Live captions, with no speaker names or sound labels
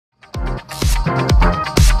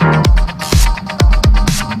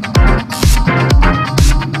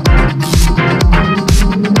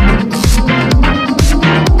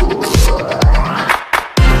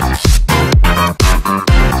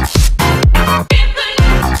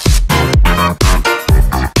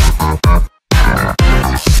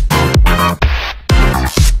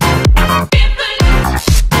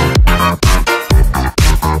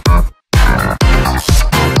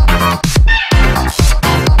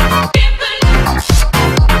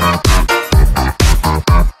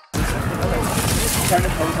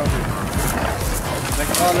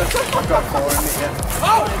got 4 in it, yeah.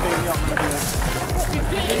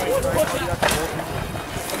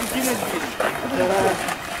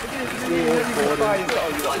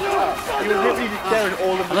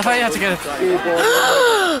 I love how you had to get it.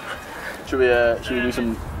 Should we do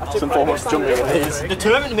some form of jumping with these?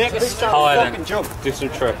 Determined to make a fucking jump. Do some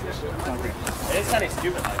tricks. It is kind of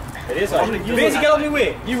stupid. It is like. Basically, get on my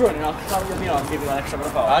way. You run and I'll give you that extra bit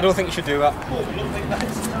of power. I don't think you should do that.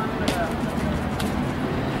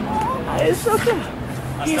 It's so close.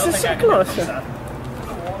 He's so close.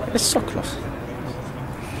 It's so close.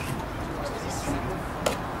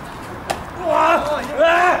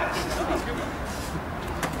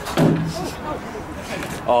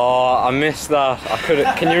 Oh, I missed that. I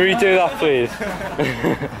couldn't. Can you redo that, please?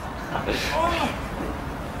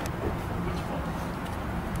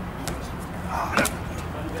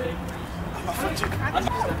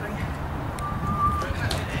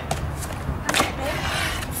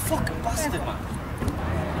 Fucking bastard, man.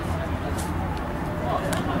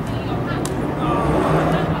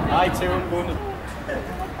 I too am going to.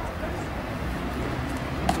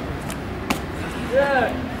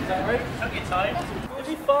 Yeah, is that right? Took your time. It'll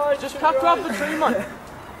be fine. Just can't grab the tree, man.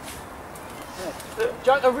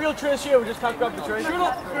 Jack, a real trace here, we just can't grab the tree. Shut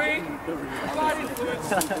up, tree! Do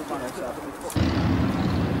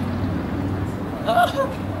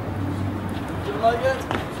you like it?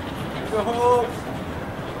 Go home.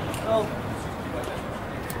 Oh.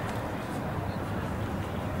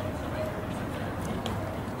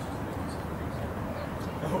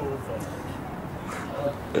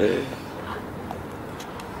 Oh,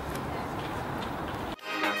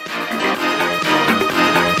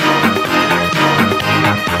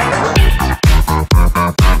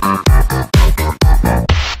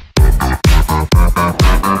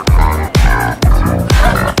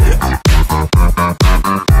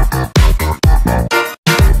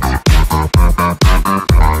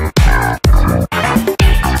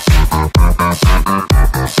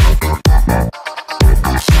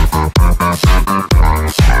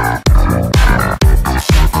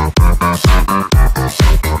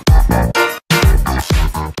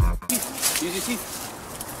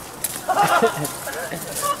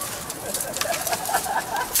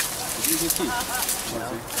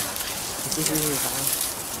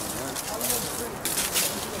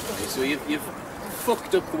 So you've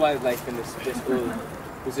fucked up the wildlife in this whole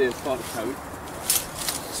reserve part of town.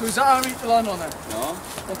 So is that how we land on it? No.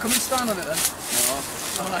 Well, can we stand on it then? No.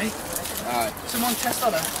 Alright. Alright. Someone test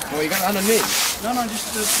on it. Well, you got land on me? No,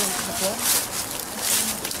 just the floor.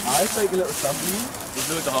 I'll take a little sample. There's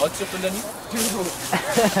loads of hard stuff underneath.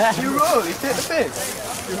 You roll, you take the piss.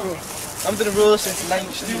 I'm doing a roll since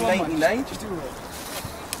 1999. Just do a roll.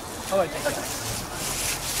 Oh, I take it.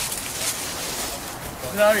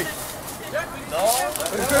 Sorry. No.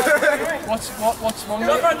 What's wrong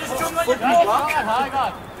with it? Just jump like hang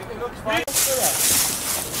on.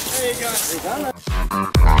 There you go. There you go.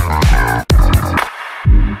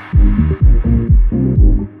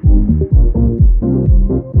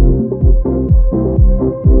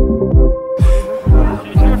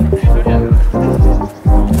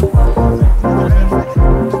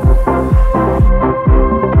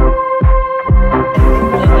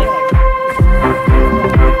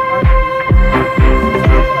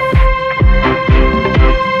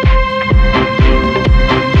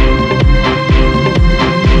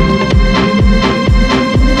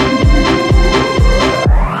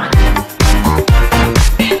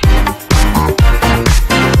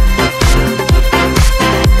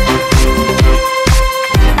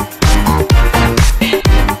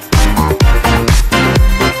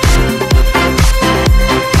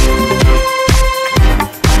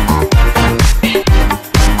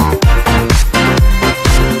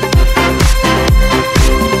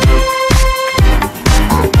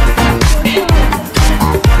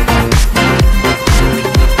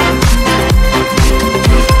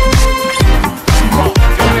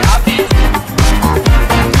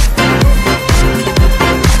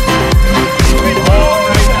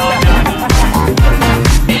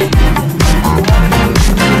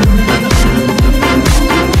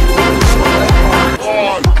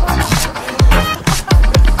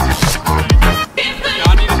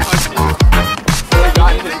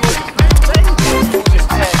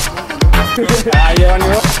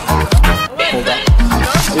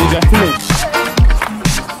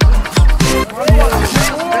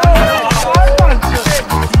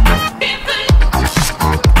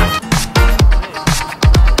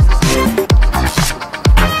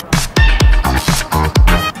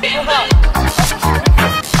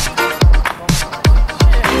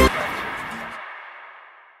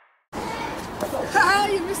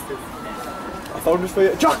 shrooms for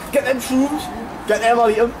you. Jack, get them shrooms. Get them, I'll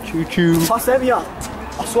eat them. Choo choo. Pass them here.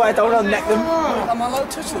 I swear down, I'll neck them. Am I allowed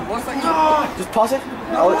to touch them? What if I eat? Just pass it.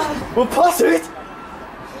 We'll pass it.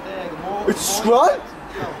 It's scrub.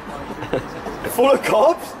 Full of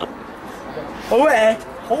cobs. Away.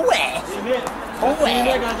 Away. Away.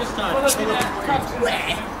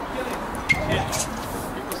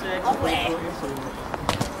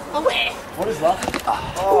 Away. What is that?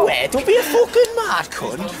 Away. Don't be a fucking mad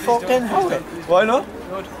cunt. Fucking away. Why not?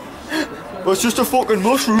 Well, it's just a fucking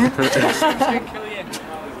mushroom.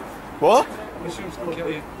 What?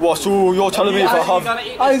 What, so you're telling me if I have...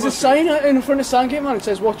 There's a sign in front of Sandgate, man. It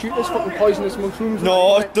says, watch out, there's fucking poisonous mushrooms.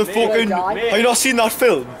 No, the fucking... Have you not seen that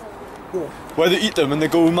film? Where they eat them and they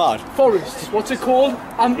go mad? Forest. What's it called?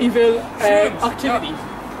 Amityville activity.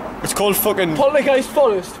 It's called fucking... Poltergeist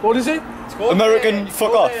Forest. What is it? American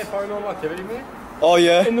fuck off. Paranormal Activity, mate. Oh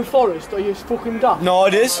yeah. In the forest. Are you fucking daft? No,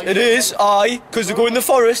 it is. It is. Aye, because they go in the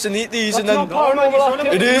forest and eat these and then... Paranormal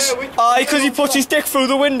activity. It is. Aye, because he puts his dick through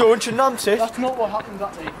the window and shenanigans it. That's not what happens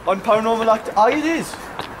that day. On Paranormal Activity. Aye, it is.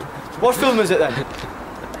 What film is it then?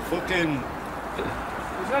 Fucking...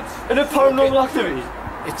 In a Paranormal Activity.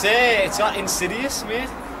 It's not Insidious, mate.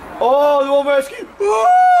 Oh, the one where it's...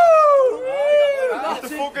 With the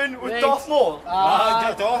fucking... With Darth Maul.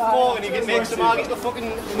 Darth Maul, and he makes them all get the fucking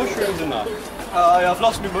mushrooms and that. Aye, I've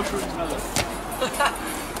lost my mushrooms now.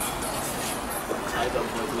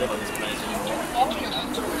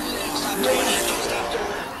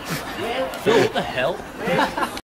 What the hell?